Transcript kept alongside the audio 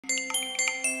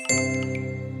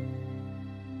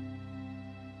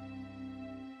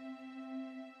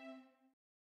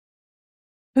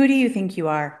Who do you think you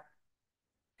are?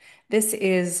 This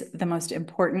is the most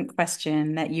important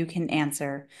question that you can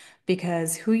answer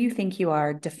because who you think you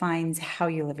are defines how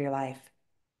you live your life.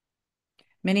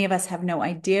 Many of us have no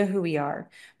idea who we are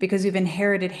because we've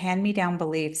inherited hand-me-down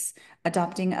beliefs,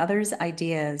 adopting others'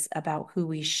 ideas about who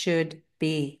we should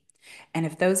be. And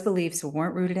if those beliefs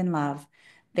weren't rooted in love,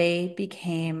 they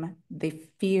became the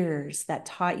fears that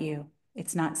taught you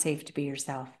it's not safe to be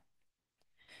yourself.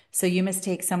 So you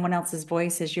mistake someone else's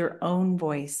voice as your own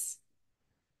voice,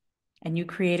 and you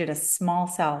created a small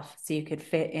self so you could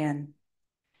fit in.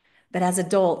 But as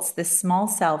adults, this small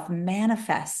self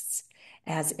manifests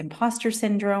as imposter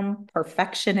syndrome,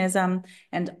 perfectionism,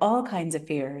 and all kinds of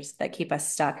fears that keep us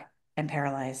stuck and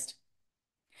paralyzed.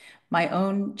 My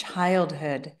own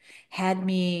childhood had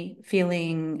me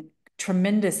feeling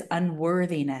tremendous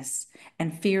unworthiness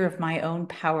and fear of my own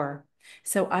power.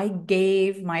 So I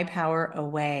gave my power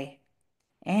away.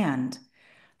 And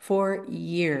for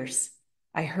years,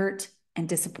 I hurt and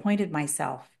disappointed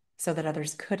myself so that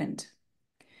others couldn't.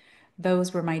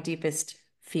 Those were my deepest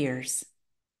fears,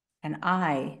 and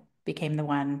I became the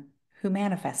one who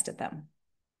manifested them.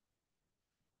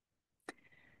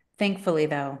 Thankfully,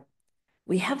 though,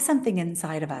 we have something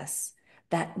inside of us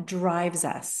that drives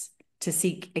us to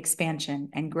seek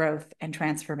expansion and growth and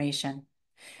transformation.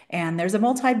 And there's a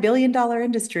multi-billion-dollar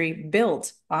industry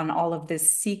built on all of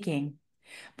this seeking.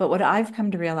 But what I've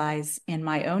come to realize in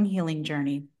my own healing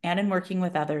journey and in working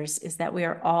with others is that we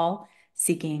are all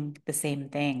seeking the same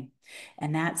thing,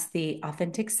 and that's the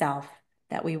authentic self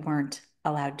that we weren't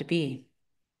allowed to be.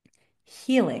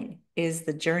 Healing is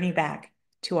the journey back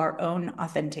to our own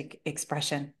authentic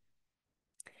expression.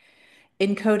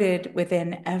 Encoded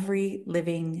within every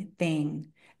living thing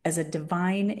as a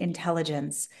divine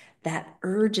intelligence that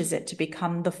urges it to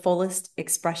become the fullest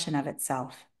expression of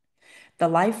itself. The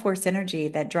life force energy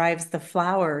that drives the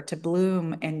flower to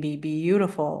bloom and be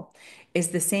beautiful is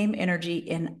the same energy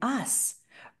in us,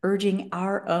 urging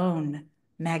our own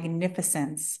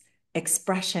magnificence,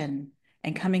 expression,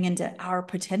 and coming into our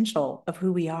potential of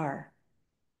who we are.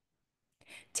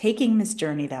 Taking this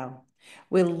journey, though,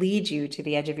 will lead you to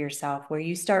the edge of yourself where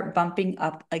you start bumping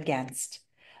up against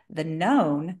the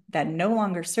known that no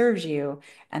longer serves you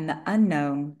and the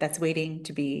unknown that's waiting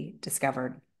to be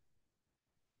discovered.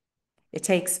 It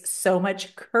takes so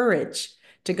much courage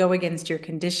to go against your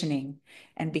conditioning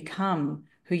and become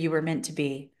who you were meant to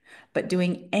be. But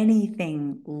doing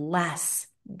anything less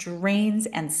drains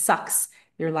and sucks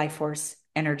your life force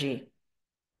energy.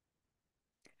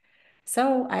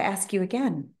 So I ask you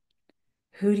again,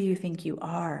 who do you think you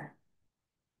are?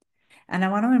 And I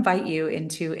want to invite you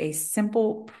into a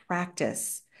simple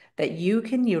practice that you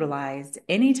can utilize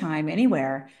anytime,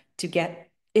 anywhere to get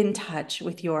in touch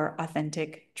with your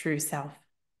authentic true self.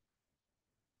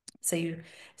 So you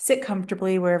sit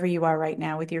comfortably wherever you are right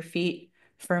now with your feet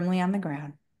firmly on the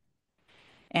ground.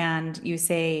 And you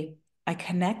say, I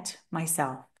connect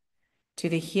myself to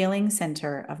the healing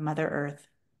center of Mother Earth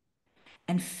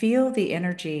and feel the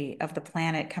energy of the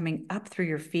planet coming up through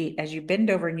your feet as you bend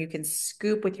over and you can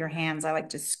scoop with your hands. I like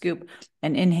to scoop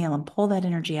and inhale and pull that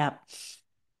energy up.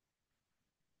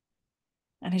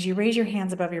 And as you raise your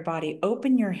hands above your body,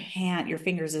 open your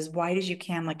fingers as wide as you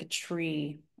can, like a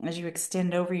tree, as you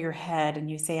extend over your head and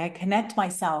you say, I connect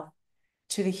myself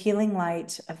to the healing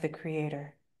light of the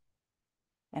Creator.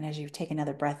 And as you take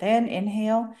another breath in,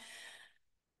 inhale,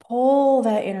 pull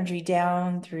that energy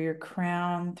down through your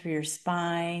crown, through your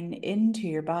spine, into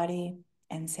your body,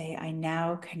 and say, I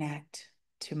now connect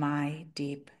to my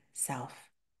deep self.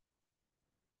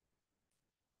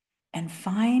 And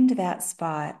find that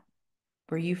spot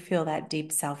where you feel that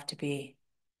deep self to be.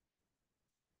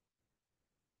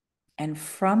 And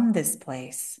from this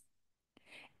place,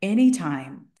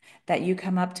 anytime that you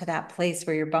come up to that place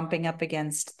where you're bumping up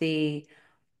against the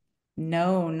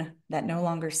known that no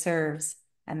longer serves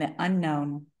and the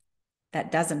unknown that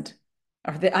doesn't,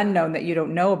 or the unknown that you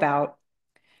don't know about,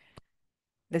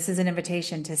 this is an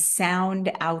invitation to sound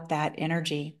out that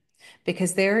energy.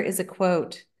 Because there is a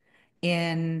quote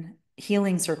in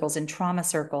healing circles, in trauma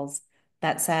circles,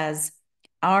 that says,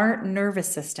 our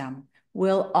nervous system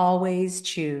will always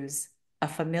choose a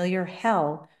familiar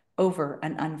hell over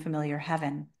an unfamiliar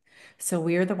heaven. So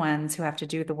we are the ones who have to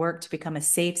do the work to become a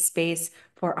safe space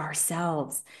for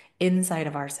ourselves, inside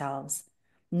of ourselves,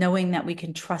 knowing that we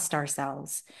can trust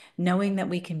ourselves, knowing that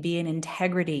we can be in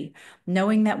integrity,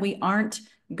 knowing that we aren't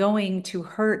going to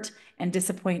hurt and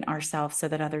disappoint ourselves so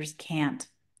that others can't,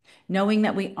 knowing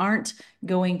that we aren't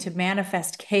going to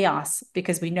manifest chaos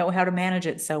because we know how to manage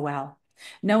it so well.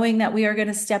 knowing that we are going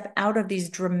to step out of these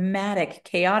dramatic,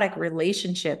 chaotic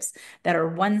relationships that are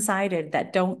one-sided,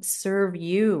 that don't serve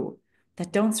you,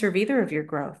 that don't serve either of your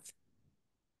growth.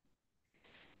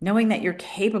 Knowing that you're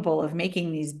capable of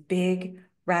making these big,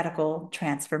 radical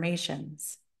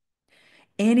transformations.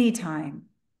 Anytime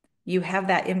you have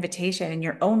that invitation and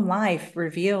your own life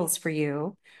reveals for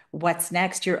you what's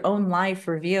next, your own life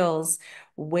reveals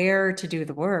where to do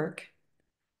the work,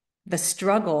 the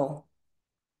struggle,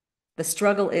 the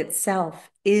struggle itself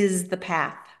is the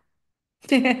path.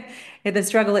 The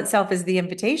struggle itself is the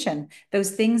invitation.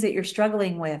 Those things that you're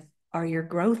struggling with are your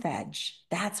growth edge.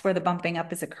 That's where the bumping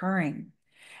up is occurring.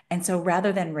 And so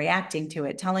rather than reacting to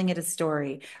it, telling it a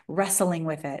story, wrestling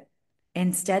with it,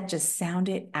 instead just sound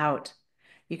it out.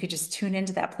 You could just tune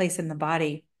into that place in the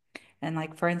body. And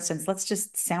like, for instance, let's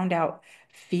just sound out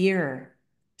fear,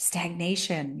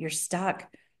 stagnation, you're stuck.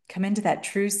 Come into that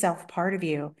true self part of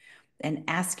you and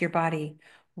ask your body,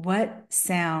 what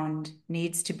sound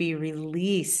needs to be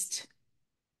released?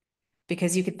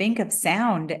 Because you could think of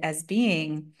sound as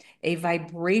being a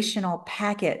vibrational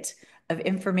packet of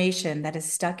information that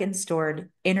is stuck and stored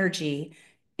energy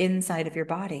inside of your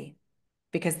body,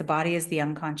 because the body is the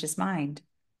unconscious mind.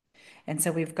 And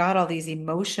so we've got all these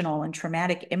emotional and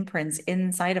traumatic imprints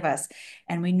inside of us.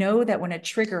 And we know that when a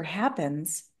trigger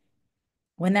happens,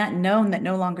 when that known that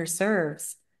no longer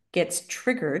serves gets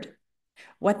triggered,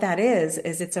 what that is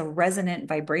it's a resonant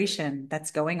vibration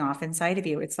that's going off inside of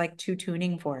you. It's like two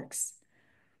tuning forks.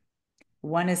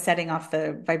 One is setting off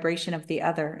the vibration of the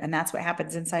other. And that's what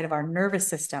happens inside of our nervous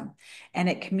system. And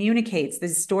it communicates,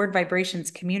 these stored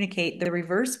vibrations communicate the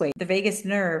reverse way, the vagus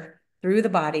nerve through the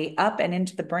body up and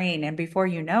into the brain. And before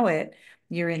you know it,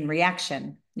 you're in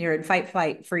reaction. You're in fight,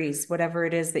 flight, freeze, whatever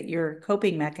it is that your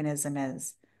coping mechanism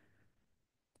is.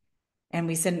 And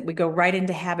we go right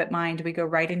into habit mind. We go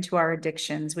right into our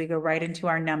addictions. We go right into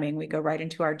our numbing. We go right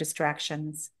into our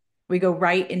distractions. We go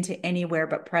right into anywhere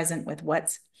but present with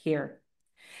what's here.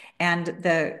 And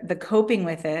the coping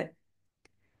with it,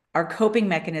 our coping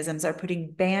mechanisms are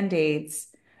putting band-aids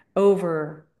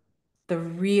over the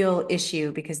real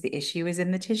issue, because the issue is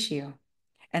in the tissue.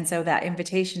 And so that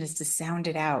invitation is to sound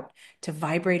it out, to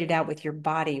vibrate it out with your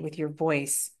body, with your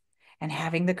voice, and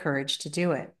having the courage to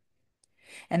do it.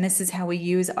 And this is how we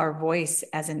use our voice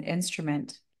as an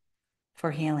instrument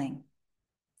for healing.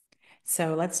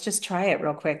 So let's just try it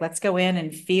real quick. Let's go in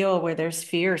and feel where there's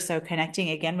fear. So connecting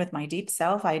again with my deep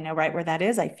self. I know right where that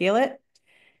is. I feel it.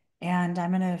 And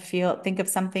I'm going to think of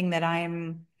something that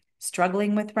I'm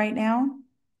struggling with right now.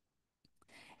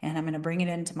 And I'm going to bring it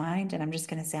into mind, and I'm just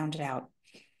going to sound it out.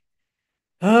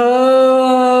 Oh,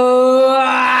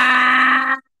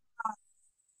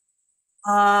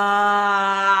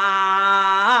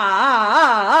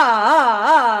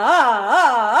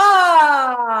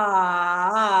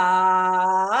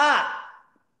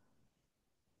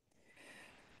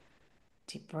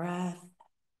 deep breath.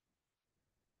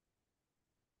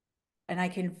 And I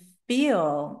can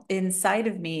feel inside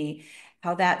of me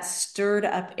how that stirred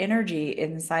up energy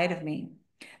inside of me.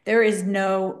 There is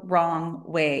no wrong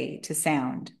way to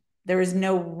sound. There is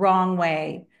no wrong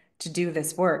way to do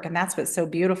this work. And that's what's so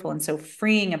beautiful and so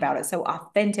freeing about it, so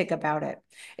authentic about it.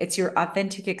 It's your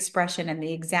authentic expression in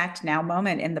the exact now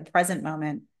moment, in the present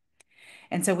moment.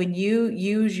 And so when you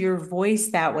use your voice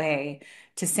that way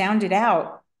to sound it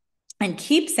out, and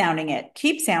keep sounding it,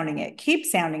 keep sounding it, keep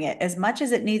sounding it as much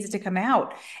as it needs to come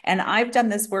out. And I've done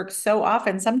this work so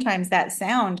often. Sometimes that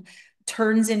sound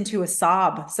turns into a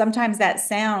sob. Sometimes that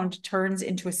sound turns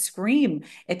into a scream.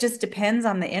 It just depends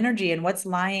on the energy and what's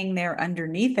lying there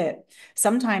underneath it.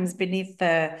 Sometimes beneath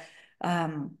the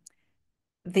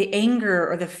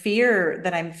anger or the fear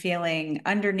that I'm feeling,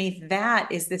 underneath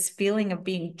that is this feeling of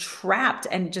being trapped,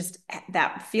 and just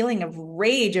that feeling of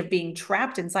rage of being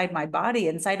trapped inside my body,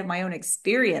 inside of my own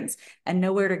experience, and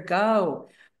nowhere to go.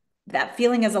 That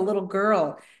feeling as a little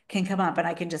girl can come up, and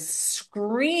I can just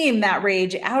scream that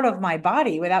rage out of my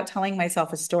body without telling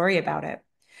myself a story about it.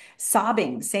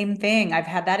 Sobbing, same thing. I've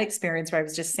had that experience where I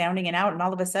was just sounding it out, and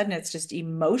all of a sudden it's just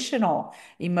emotion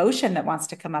that wants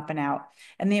to come up and out.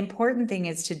 And the important thing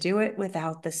is to do it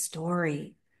without the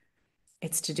story.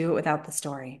 It's to do it without the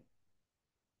story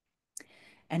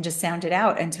and just sound it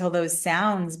out until those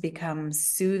sounds become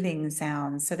soothing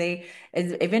sounds. So they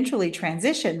eventually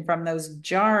transition from those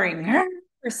jarring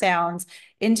sounds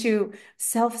into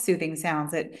self-soothing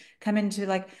sounds that come into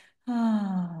like,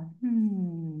 ah,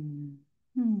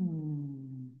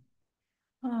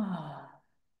 ah,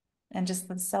 and just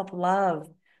the self-love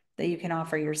that you can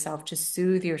offer yourself to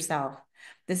soothe yourself.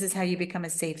 This is how you become a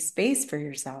safe space for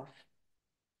yourself.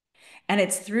 And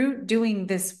it's through doing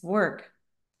this work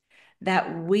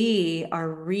that we are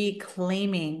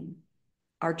reclaiming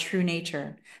our true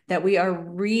nature, that we are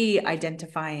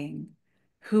re-identifying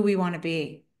who we want to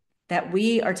be, that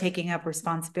we are taking up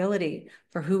responsibility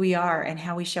for who we are and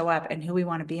how we show up and who we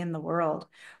want to be in the world.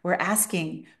 We're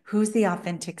asking, who's the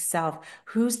authentic self?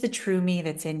 Who's the true me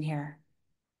that's in here?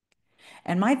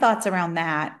 And my thoughts around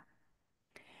that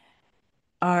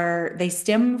are they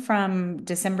stem from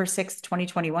December 6th,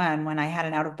 2021, when I had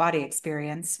an out of body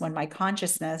experience, when my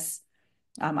consciousness,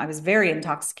 I was very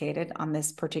intoxicated on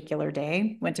this particular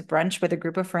day, went to brunch with a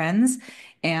group of friends,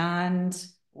 and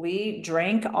we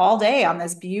drank all day on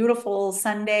this beautiful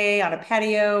Sunday on a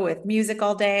patio with music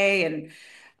all day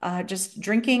and just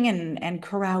drinking and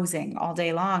carousing all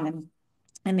day long. And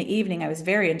in the evening, I was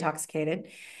very intoxicated.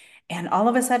 And all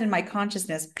of a sudden, my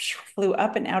consciousness flew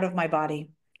up and out of my body.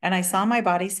 And I saw my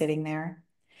body sitting there,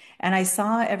 and I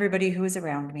saw everybody who was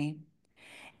around me.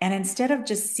 And instead of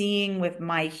just seeing with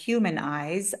my human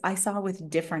eyes, I saw with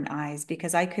different eyes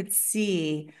because I could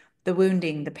see the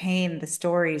wounding, the pain, the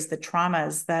stories, the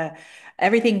traumas, the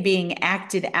everything being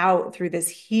acted out through this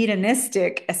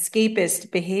hedonistic,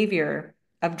 escapist behavior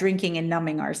of drinking and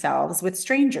numbing ourselves with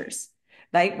strangers.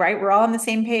 Like, right? We're all on the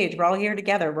same page. We're all here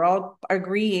together. We're all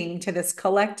agreeing to this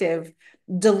collective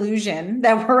delusion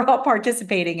that we're all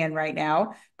participating in right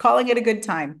now, calling it a good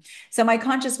time. So my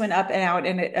conscious went up and out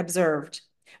and it observed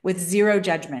with zero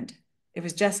judgment. It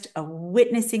was just a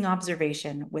witnessing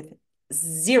observation with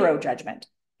zero judgment.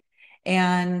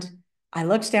 And I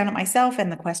looked down at myself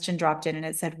and the question dropped in and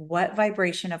it said, what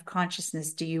vibration of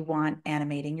consciousness do you want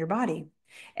animating your body?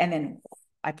 And then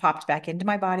I popped back into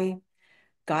my body,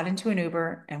 got into an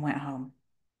Uber, and went home.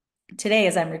 Today,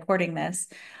 as I'm recording this,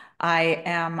 I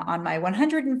am on my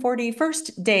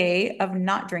 141st day of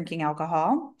not drinking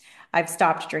alcohol. I've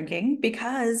stopped drinking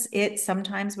because it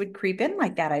sometimes would creep in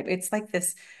like that. It's like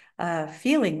this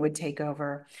feeling would take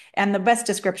over. And the best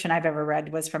description I've ever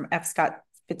read was from F. Scott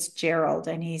Fitzgerald.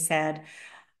 And he said,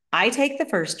 I take the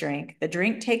first drink, the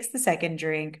drink takes the second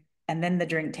drink, and then the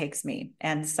drink takes me.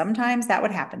 And sometimes that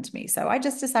would happen to me. So I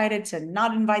just decided to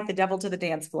not invite the devil to the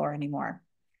dance floor anymore.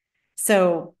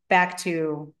 So back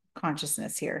to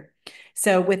consciousness here.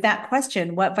 So with that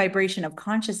question, what vibration of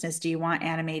consciousness do you want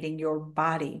animating your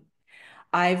body?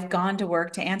 I've gone to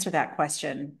work to answer that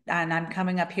question, and I'm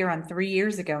coming up here on 3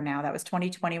 years ago now. That was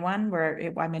 2021,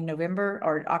 I'm in November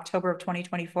or October of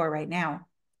 2024 right now.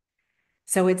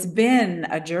 So it's been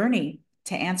a journey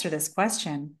to answer this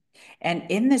question. And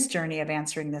in this journey of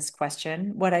answering this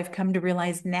question, what I've come to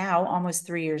realize now, almost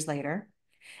 3 years later,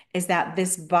 is that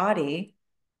this body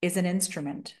is an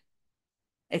instrument.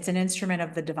 It's an instrument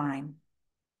of the divine.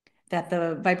 That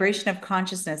the vibration of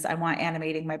consciousness I want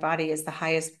animating my body is the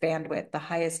highest bandwidth, the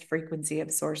highest frequency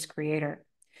of source creator.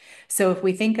 So if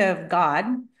we think of God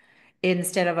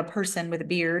instead of a person with a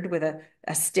beard, with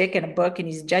a stick and a book, and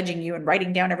he's judging you and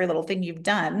writing down every little thing you've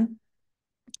done,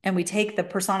 and we take the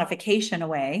personification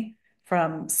away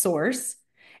from source,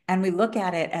 and we look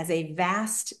at it as a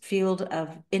vast field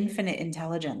of infinite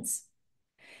intelligence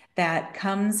that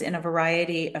comes in a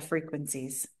variety of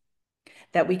frequencies,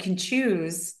 that we can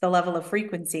choose the level of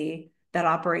frequency that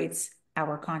operates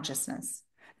our consciousness,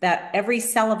 that every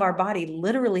cell of our body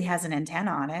literally has an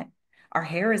antenna on it. Our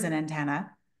hair is an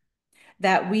antenna,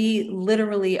 that we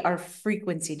literally are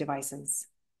frequency devices.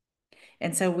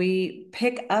 And so we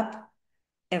pick up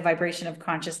a vibration of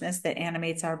consciousness that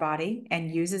animates our body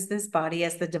and uses this body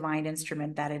as the divine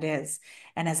instrument that it is.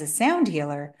 And as a sound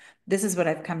healer, this is what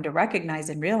I've come to recognize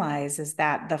and realize is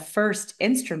that the first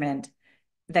instrument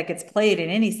that gets played in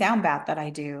any sound bath that I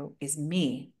do is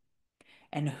me.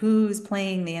 And who's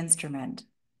playing the instrument?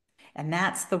 And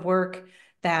that's the work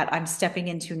that I'm stepping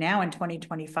into now in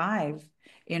 2025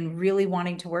 in really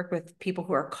wanting to work with people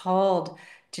who are called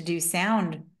to do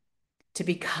sound, to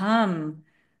become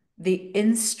the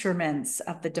instruments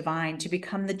of the divine, to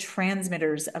become the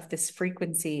transmitters of this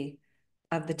frequency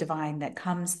of the divine that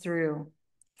comes through,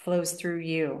 flows through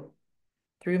you,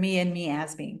 through me and me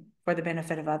as me for the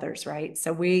benefit of others, right?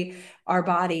 So our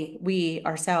body, we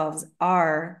ourselves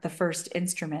are the first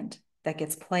instrument that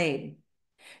gets played.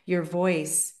 Your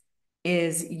voice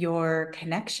is your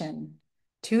connection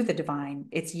to the divine.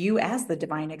 It's you as the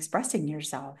divine expressing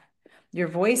yourself. Your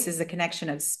voice is a connection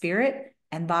of spirit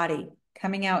and body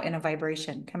coming out in a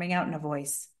vibration, coming out in a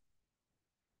voice.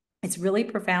 It's really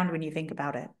profound when you think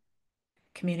about it.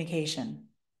 Communication.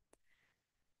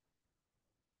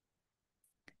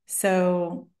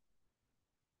 So,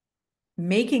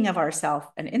 making of ourself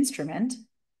an instrument,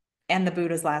 and the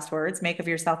Buddha's last words, make of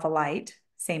yourself a light,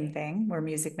 same thing. We're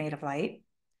music made of light.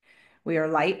 We are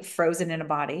light frozen in a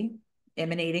body.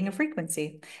 emanating a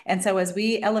frequency. And so as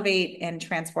we elevate and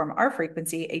transform our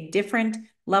frequency, a different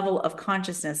level of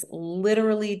consciousness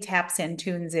literally taps in,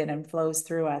 tunes in, and flows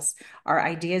through us. Our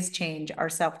ideas change, our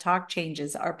self-talk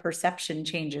changes, our perception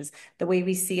changes, the way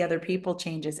we see other people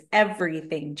changes,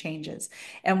 everything changes.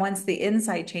 And once the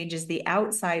inside changes, the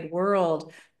outside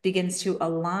world begins to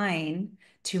align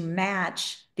to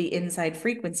match the inside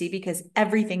frequency, because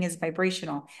everything is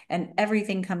vibrational and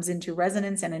everything comes into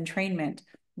resonance and entrainment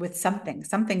with something.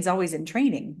 Something's always in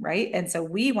training, right? And so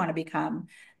we want to become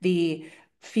the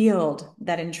field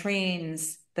that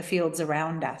entrains the fields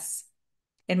around us,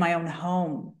 in my own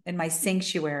home, in my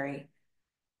sanctuary,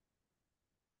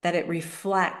 that it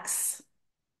reflects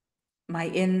my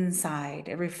inside.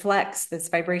 It reflects this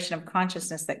vibration of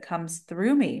consciousness that comes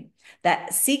through me,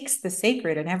 that seeks the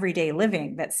sacred in everyday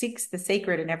living, that seeks the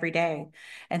sacred in every day.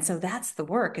 And so that's the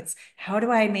work. It's how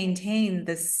do I maintain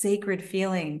the sacred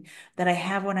feeling that I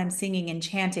have when I'm singing and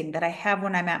chanting, that I have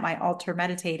when I'm at my altar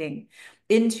meditating,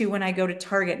 into when I go to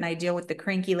Target and I deal with the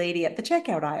cranky lady at the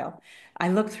checkout aisle. I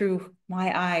look through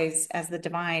my eyes as the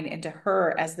divine into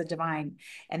her as the divine.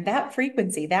 And that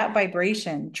frequency, that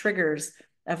vibration triggers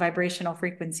a vibrational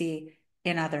frequency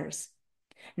in others.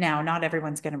 Now, not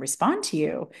everyone's going to respond to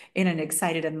you in an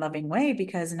excited and loving way,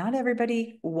 because not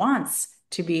everybody wants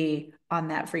to be on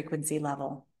that frequency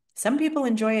level. Some people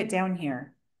enjoy it down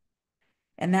here,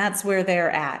 and that's where they're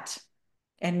at.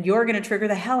 And you're going to trigger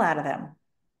the hell out of them,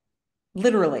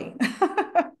 literally.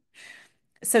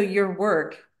 So your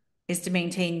work is to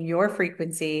maintain your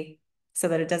frequency so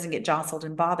that it doesn't get jostled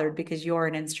and bothered, because you're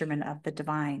an instrument of the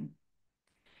divine.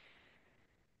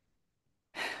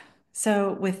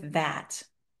 So with that,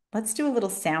 let's do a little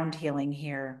sound healing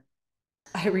here.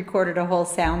 I recorded a whole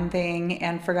sound thing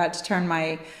and forgot to turn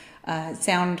my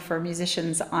sound for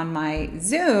musicians on my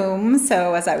Zoom.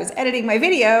 So as I was editing my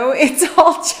video, it's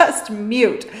all just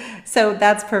mute. So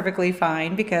that's perfectly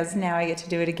fine, because now I get to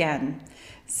do it again.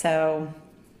 So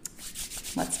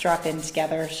let's drop in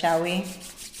together, shall we?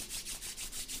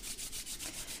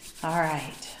 All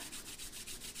right.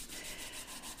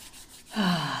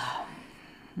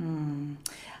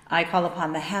 I call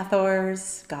upon the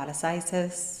Hathors, Goddess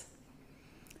Isis,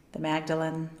 the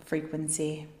Magdalene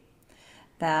frequency,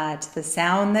 that the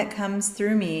sound that comes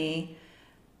through me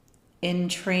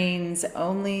entrains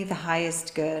only the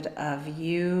highest good of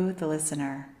you, the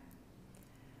listener,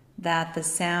 that the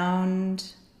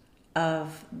sound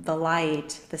of the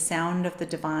light, the sound of the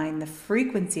divine, the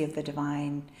frequency of the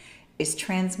divine is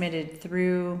transmitted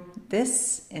through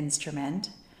this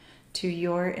instrument to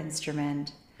your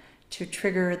instrument, to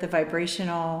trigger the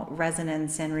vibrational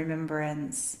resonance and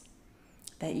remembrance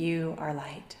that you are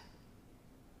light,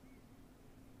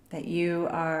 that you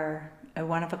are a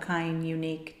one-of-a-kind,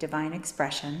 unique, divine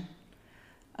expression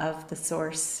of the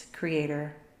Source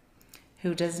Creator,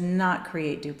 who does not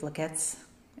create duplicates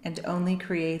and only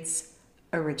creates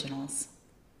originals.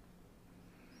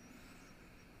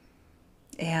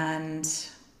 And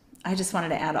I just wanted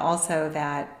to add also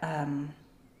that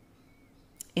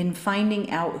in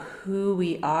finding out who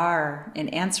we are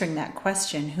and answering that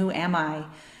question, who am I?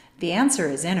 The answer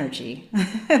is energy.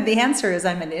 The answer is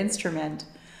I'm an instrument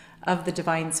of the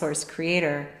divine Source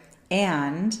Creator,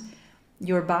 and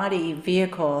your body,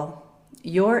 vehicle,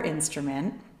 your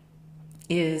instrument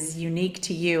is unique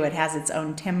to you. It has its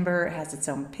own timbre, it has its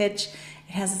own pitch,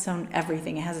 it has its own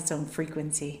everything, it has its own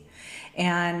frequency.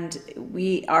 And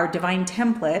our divine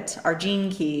template, our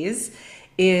gene keys,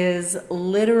 is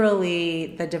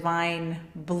literally the divine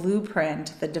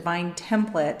blueprint, the divine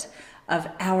template of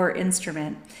our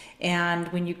instrument. And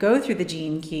when you go through the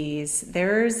gene keys,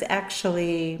 there's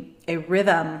actually a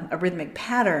rhythmic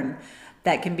pattern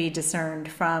that can be discerned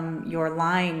from your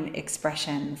line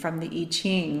expression, from the I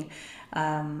Ching,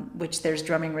 which there's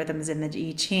drumming rhythms in the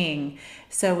I Ching.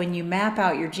 So when you map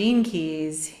out your gene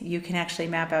keys, you can actually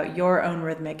map out your own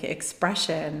rhythmic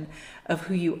expression of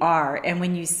who you are. And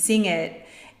when you sing it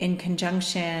in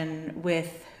conjunction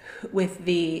with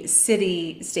the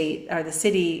city state, or the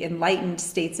city enlightened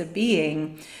states of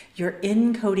being, you're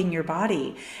encoding your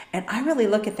body. And I really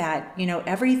look at that,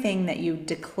 everything that you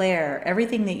declare,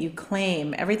 everything that you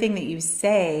claim, everything that you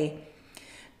say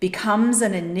becomes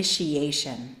an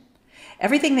initiation.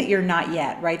 Everything that you're not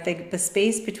yet, right? The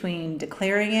space between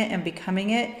declaring it and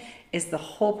becoming it is the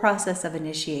whole process of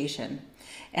initiation.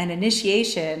 And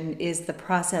initiation is the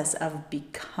process of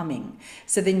becoming.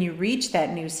 So then you reach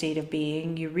that new state of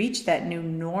being, you reach that new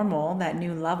normal, that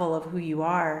new level of who you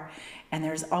are, and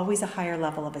there's always a higher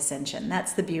level of ascension.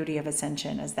 That's the beauty of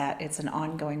ascension, is that it's an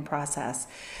ongoing process.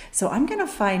 So I'm going to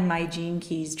find my Gene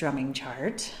Keys drumming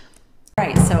chart. All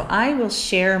right, so I will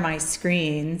share my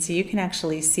screen so you can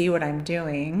actually see what I'm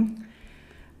doing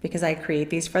because I create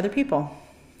these for other people.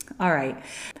 All right,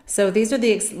 so these are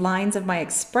the lines of my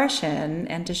expression,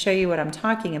 and to show you what I'm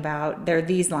talking about, they're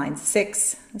these lines: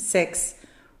 6, 6,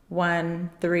 1,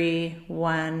 3,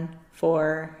 1,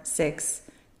 4, 6,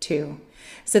 2.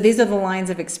 So these are the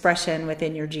lines of expression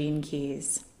within your gene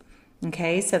keys.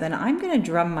 Okay, so then I'm going to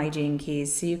drum my gene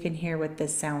keys so you can hear what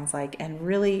this sounds like and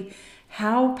really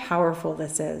how powerful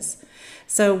this is.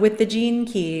 So with the gene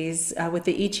keys, with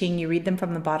the I Ching, you read them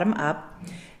from the bottom up.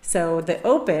 So the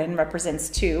open represents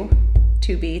two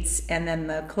beats, and then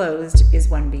the closed is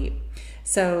 1 beat.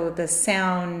 So the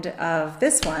sound of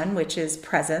this one, which is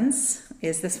presence,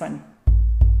 is this one.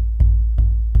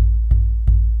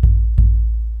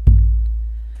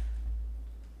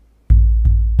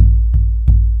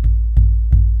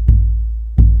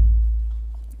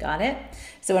 Got it?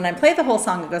 So when I play the whole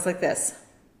song, it goes like this.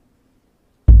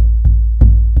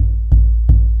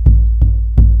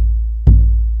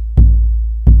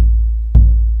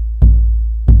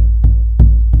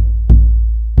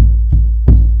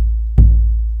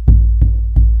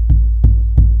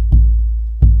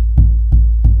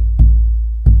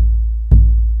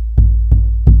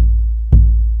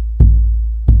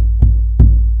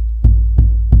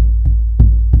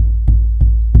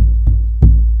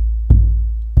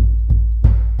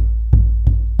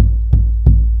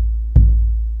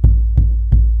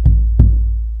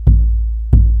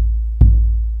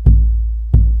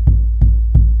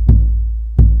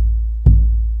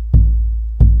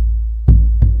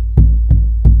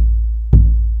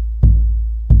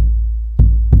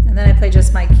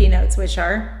 Just my keynotes, which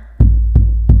are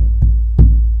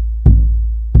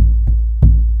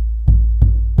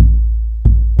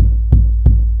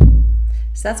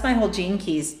so that's my whole gene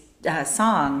keys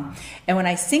song. And when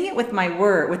I sing it with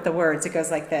the words, it goes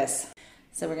like this.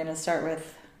 So we're going to start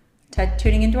with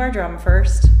tuning into our drum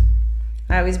first.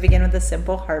 I always begin with a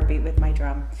simple heartbeat with my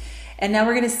drum. And now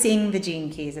we're going to sing the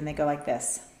gene keys, and they go like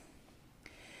this.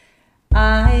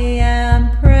 I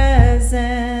am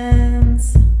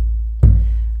presence.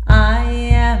 I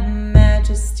am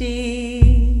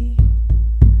majesty.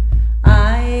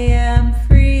 I am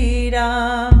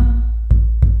freedom.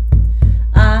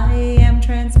 I am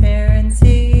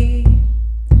transparency.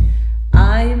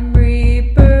 I am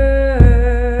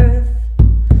rebirth.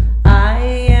 I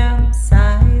am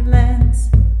silence.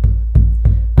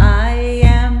 I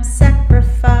am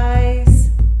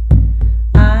sacrifice.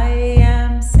 I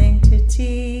am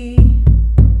sanctity.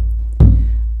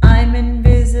 I'm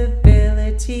invisibility.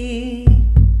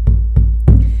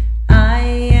 I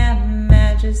am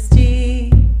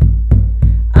majesty.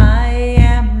 I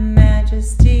am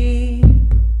majesty.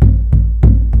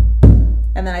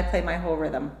 And then I play my whole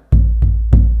rhythm.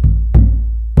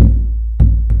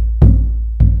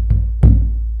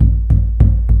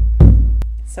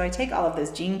 So I take all of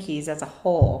those gene keys as a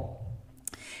whole.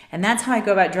 And that's how I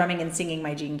go about drumming and singing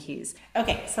my gene keys.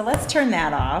 Okay, so let's turn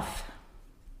that off.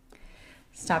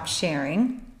 Stop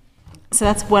sharing. So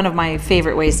that's one of my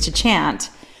favorite ways to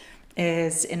chant,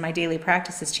 is in my daily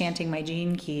practice, is chanting my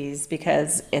gene keys,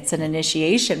 because it's an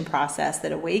initiation process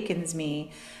that awakens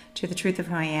me to the truth of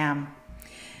who I am.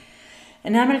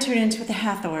 And now I'm going to turn it into with the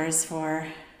Hathors for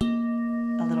a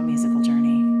little musical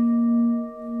journey.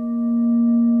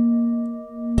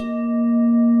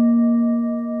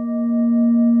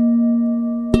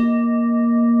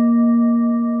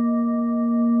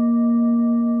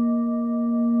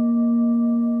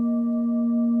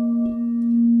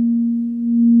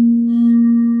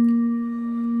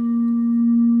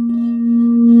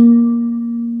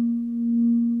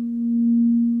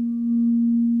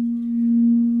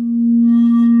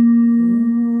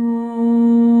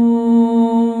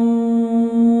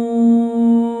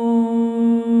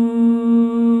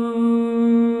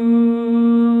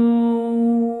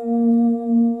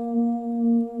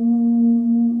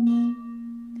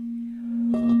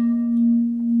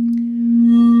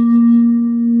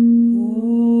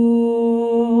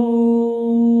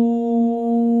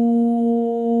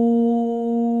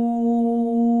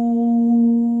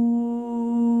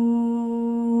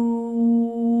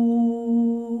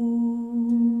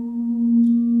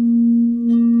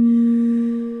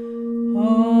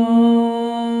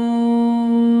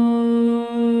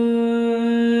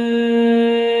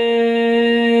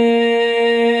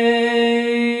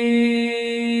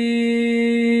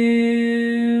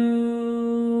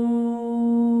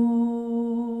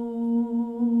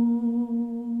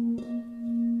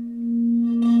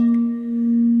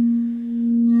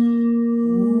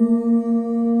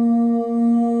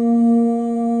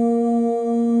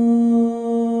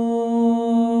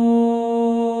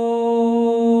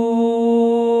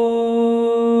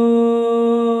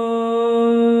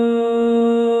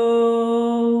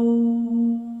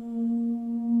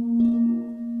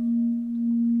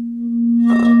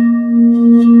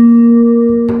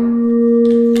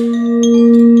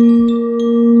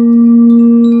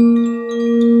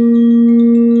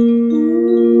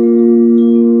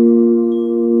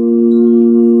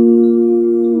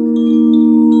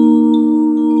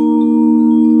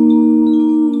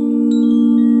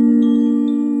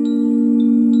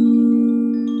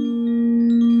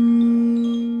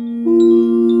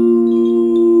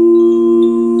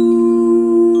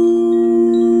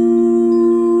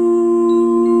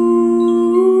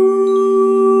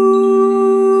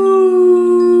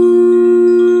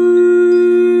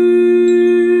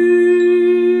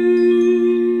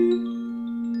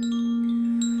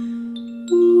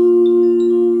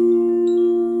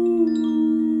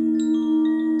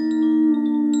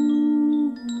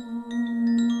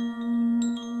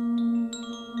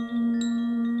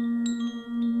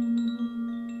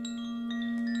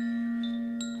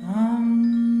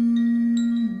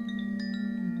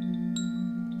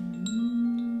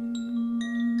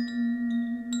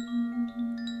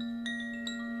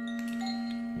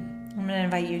 going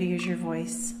to invite you to use your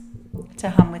voice to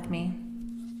hum with me.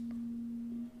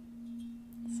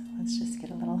 So let's just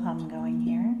get a little hum going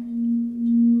here.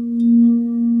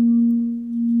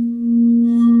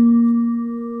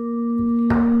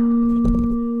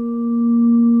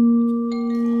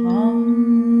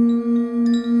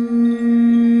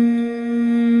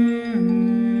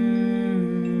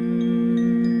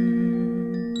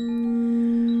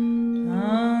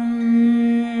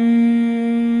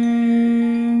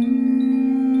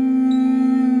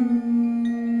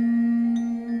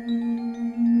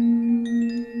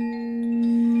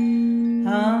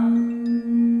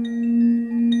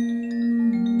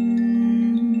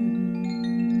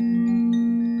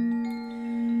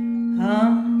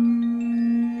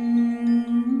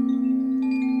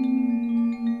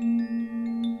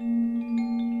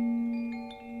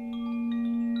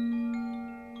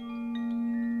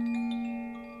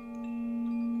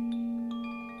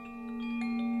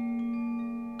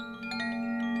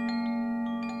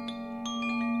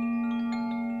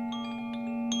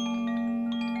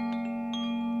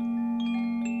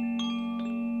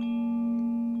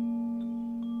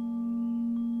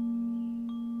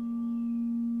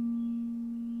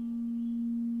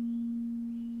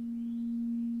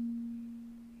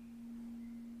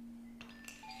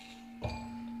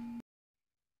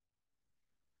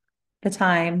 The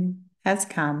time has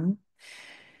come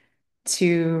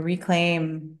to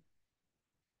reclaim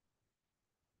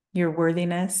your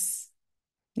worthiness,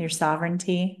 your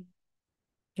sovereignty,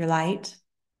 your light,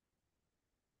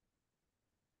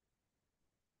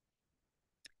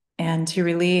 and to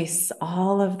release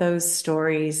all of those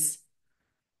stories,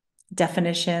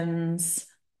 definitions,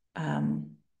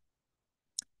 um,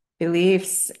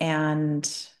 beliefs,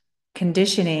 and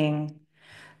conditioning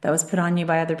that was put on you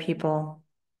by other people.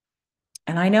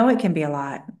 And I know it can be a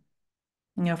lot.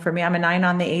 For me, I'm a 9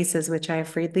 on the ACEs, which I have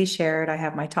freely shared. I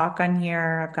have my talk on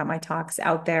here. I've got my talks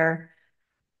out there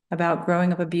about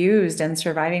growing up abused and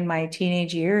surviving my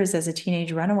teenage years as a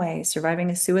teenage runaway,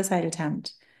 surviving a suicide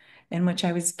attempt in which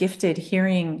I was gifted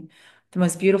hearing the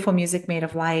most beautiful music made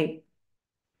of light,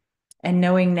 and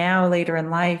knowing now later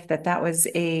in life that that was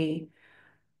a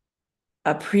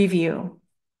preview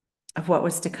of what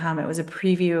was to come. It was a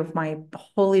preview of my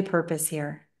holy purpose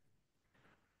here.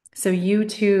 So you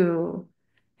too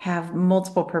have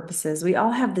multiple purposes. We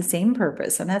all have the same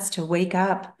purpose, and that's to wake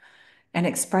up and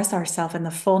express ourselves in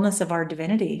the fullness of our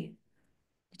divinity.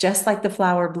 Just like the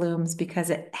flower blooms because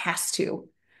it has to,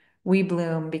 we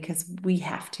bloom because we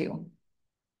have to.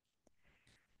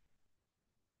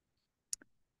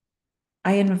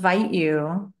 I invite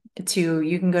you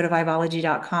you can go to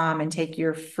vibology.com and take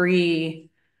a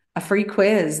free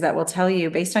quiz that will tell you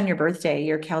based on your birthday,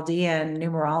 your Chaldean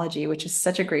numerology, which is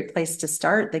such a great place to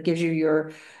start, that gives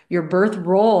you your birth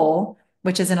role,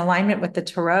 which is in alignment with the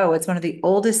Tarot. It's one of the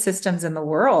oldest systems in the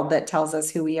world that tells us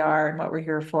who we are and what we're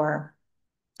here for.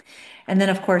 And then,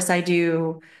 of course, I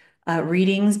do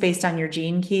readings based on your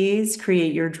gene keys,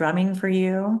 create your drumming for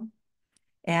you,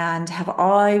 and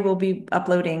I will be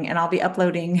uploading, and I'll be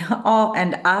uploading all,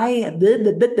 and I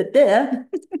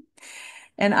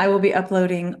will be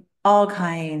uploading all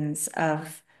kinds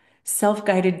of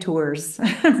self-guided tours,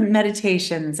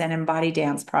 meditations, and embodied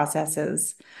dance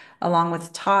processes, along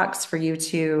with talks for you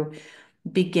to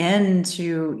begin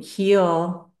to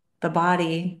heal the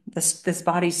body, this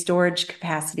body storage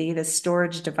capacity, this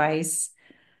storage device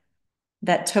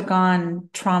that took on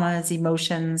traumas,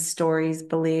 emotions, stories,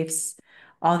 beliefs,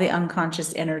 all the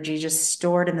unconscious energy just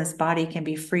stored in this body can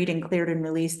be freed and cleared and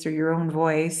released through your own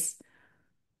voice.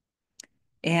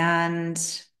 And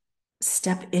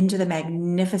step into the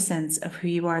magnificence of who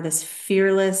you are, this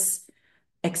fearless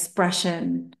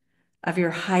expression of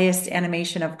your highest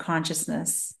animation of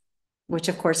consciousness, which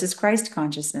of course is Christ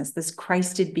consciousness, this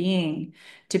Christed being.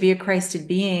 To be a Christed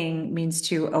being means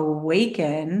to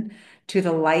awaken to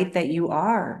the light that you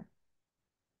are,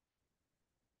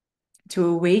 to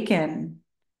awaken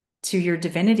to your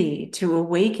divinity, to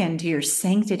awaken to your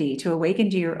sanctity, to awaken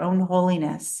to your own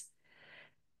holiness.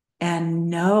 And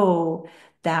know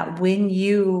that when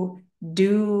you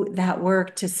do that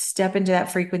work to step into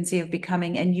that frequency of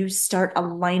becoming, and you start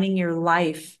aligning your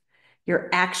life, your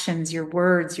actions, your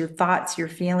words, your thoughts, your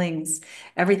feelings,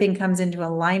 everything comes into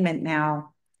alignment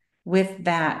now with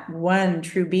that one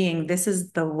true being. This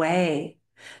is the way.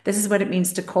 This is what it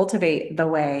means to cultivate the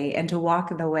way and to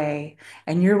walk the way.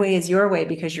 And your way is your way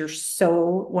because you're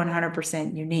so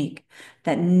 100% unique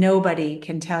that nobody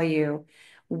can tell you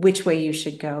which way you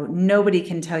should go. Nobody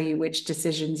can tell you which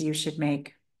decisions you should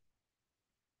make.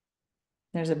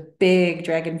 There's a big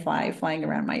dragonfly flying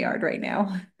around my yard right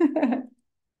now.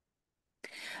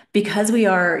 Because we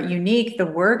are unique, the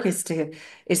work is to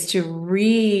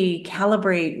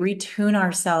recalibrate, retune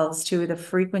ourselves to the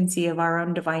frequency of our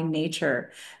own divine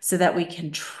nature so that we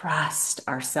can trust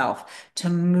ourselves to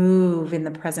move in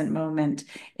the present moment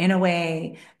in a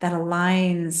way that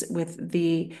aligns with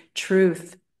the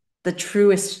truth, the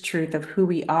truest truth of who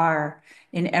we are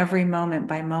in every moment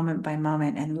by moment by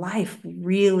moment. And life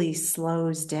really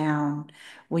slows down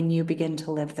when you begin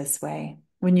to live this way.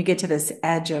 When you get to this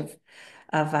edge of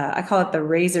I call it the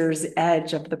razor's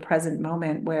edge of the present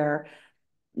moment, where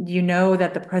you know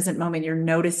that the present moment you're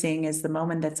noticing is the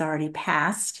moment that's already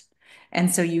passed. And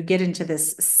so you get into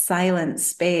this silent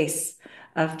space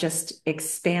of just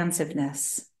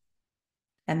expansiveness.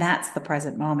 And that's the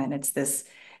present moment. It's this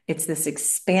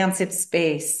expansive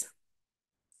space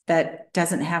that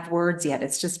doesn't have words yet.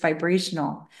 It's just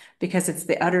vibrational because it's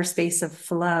the utter space of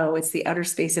flow. It's the utter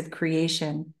space of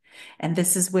creation. And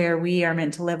this is where we are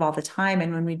meant to live all the time.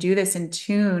 And when we do this in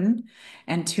tune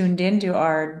and tuned into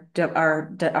our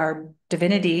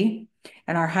divinity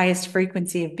and our highest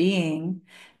frequency of being,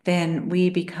 then we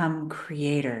become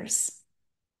creators.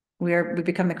 We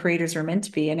become the creators we're meant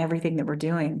to be in everything that we're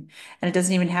doing. And it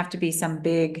doesn't even have to be some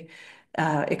big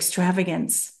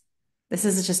extravagance. This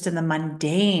is just in the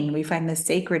mundane. We find the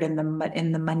sacred in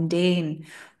the mundane,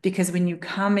 because when you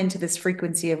come into this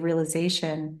frequency of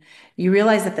realization, you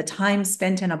realize that the time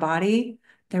spent in a body,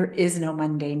 there is no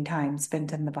mundane time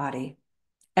spent in the body.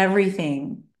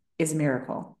 Everything is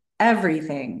miracle.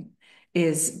 Everything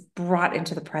is brought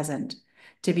into the present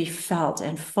to be felt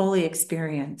and fully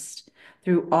experienced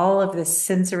through all of this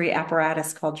sensory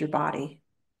apparatus called your body.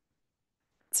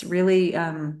 It's really,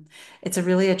 it's a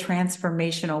really a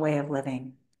transformational way of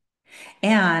living.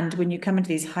 And when you come into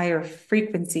these higher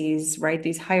frequencies, right,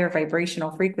 these higher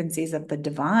vibrational frequencies of the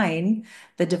divine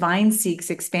seeks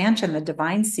expansion, the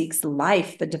divine seeks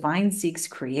life, the divine seeks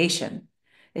creation.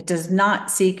 It does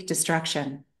not seek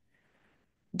destruction.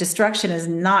 Destruction is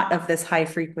not of this high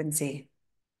frequency.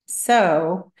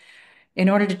 So, in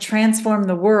order to transform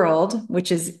the world, which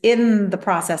is in the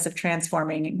process of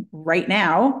transforming right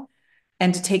now,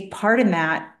 and to take part in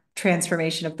that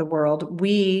transformation of the world,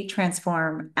 we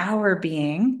transform our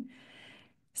being.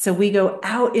 So we go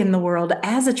out in the world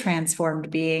as a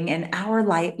transformed being, and our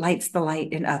light lights the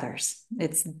light in others.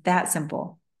 It's that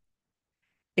simple.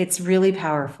 It's really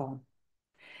powerful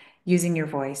using your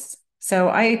voice. So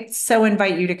I so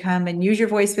invite you to come and use your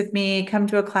voice with me, come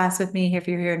to a class with me if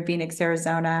you're here in Phoenix,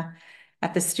 Arizona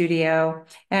at the studio.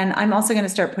 And I'm also going to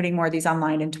start putting more of these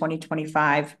online in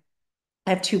 2025. I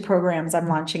have two programs I'm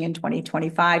launching in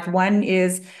 2025. One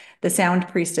is the Sound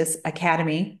Priestess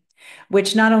Academy,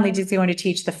 which not only is going to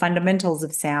teach the fundamentals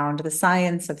of sound, the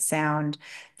science of sound,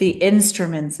 the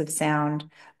instruments of sound,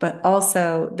 but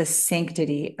also the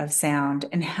sanctity of sound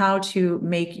and how to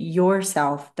make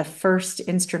yourself the first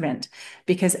instrument,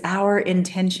 because our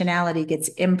intentionality gets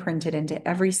imprinted into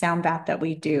every sound bath that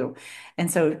we do. And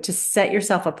so to set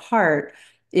yourself apart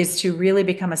is to really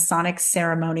become a sonic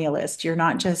ceremonialist. You're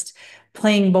not just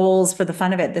playing bowls for the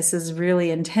fun of it. This is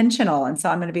really intentional. And so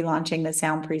I'm going to be launching the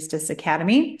Sound Priestess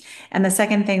Academy. And the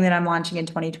second thing that I'm launching in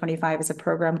 2025 is a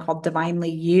program called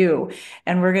Divinely You.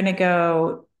 And we're going to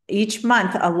go each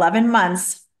month, 11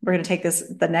 months. We're going to take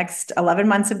the next 11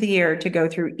 months of the year to go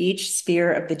through each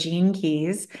sphere of the gene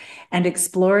keys and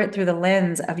explore it through the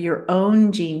lens of your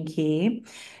own gene key,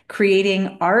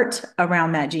 creating art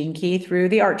around that gene key through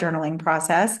the art journaling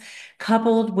process,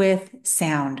 coupled with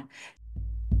sound.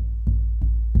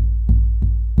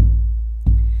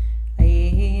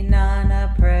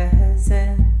 Inanna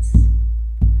presence,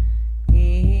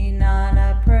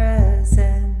 Inanna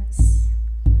presence,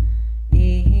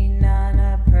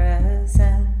 Inanna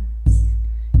presence,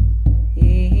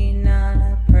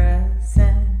 Inanna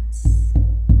presence.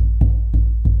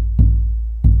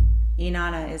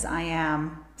 Inanna is I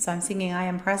am. So I'm singing I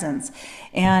am presence.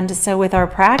 And so with our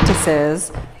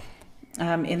practices,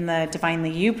 in the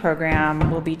Divinely You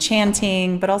program, we'll be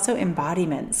chanting, but also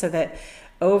embodiment, so that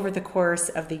over the course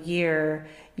of the year,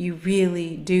 you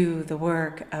really do the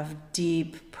work of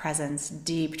deep presence,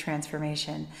 deep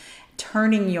transformation,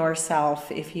 turning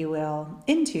yourself, if you will,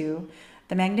 into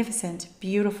the magnificent,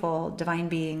 beautiful, divine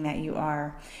being that you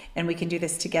are. And we can do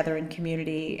this together in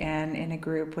community and in a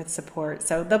group with support.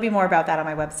 So there'll be more about that on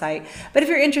my website. But if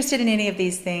you're interested in any of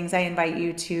these things, I invite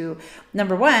you to,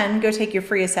 number one, go take your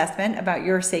free assessment about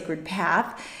your sacred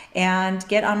path and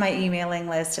get on my emailing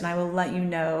list. And I will let you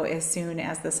know as soon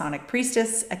as the Sonic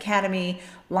Priestess Academy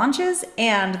launches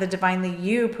and the Divinely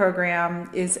You program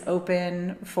is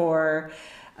open for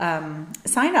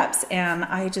signups. And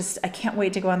I can't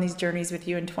wait to go on these journeys with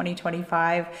you in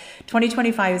 2025.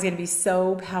 2025 is going to be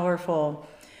so powerful.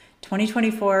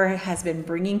 2024 has been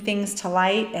bringing things to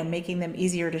light and making them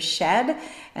easier to shed.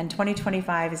 And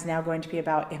 2025 is now going to be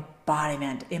about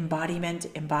embodiment, embodiment,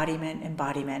 embodiment,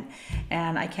 embodiment.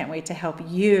 And I can't wait to help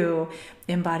you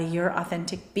embody your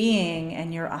authentic being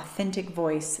and your authentic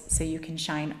voice so you can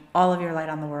shine all of your light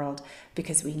on the world,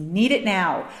 because we need it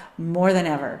now more than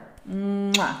ever.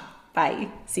 Mwah. Bye.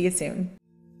 See you soon.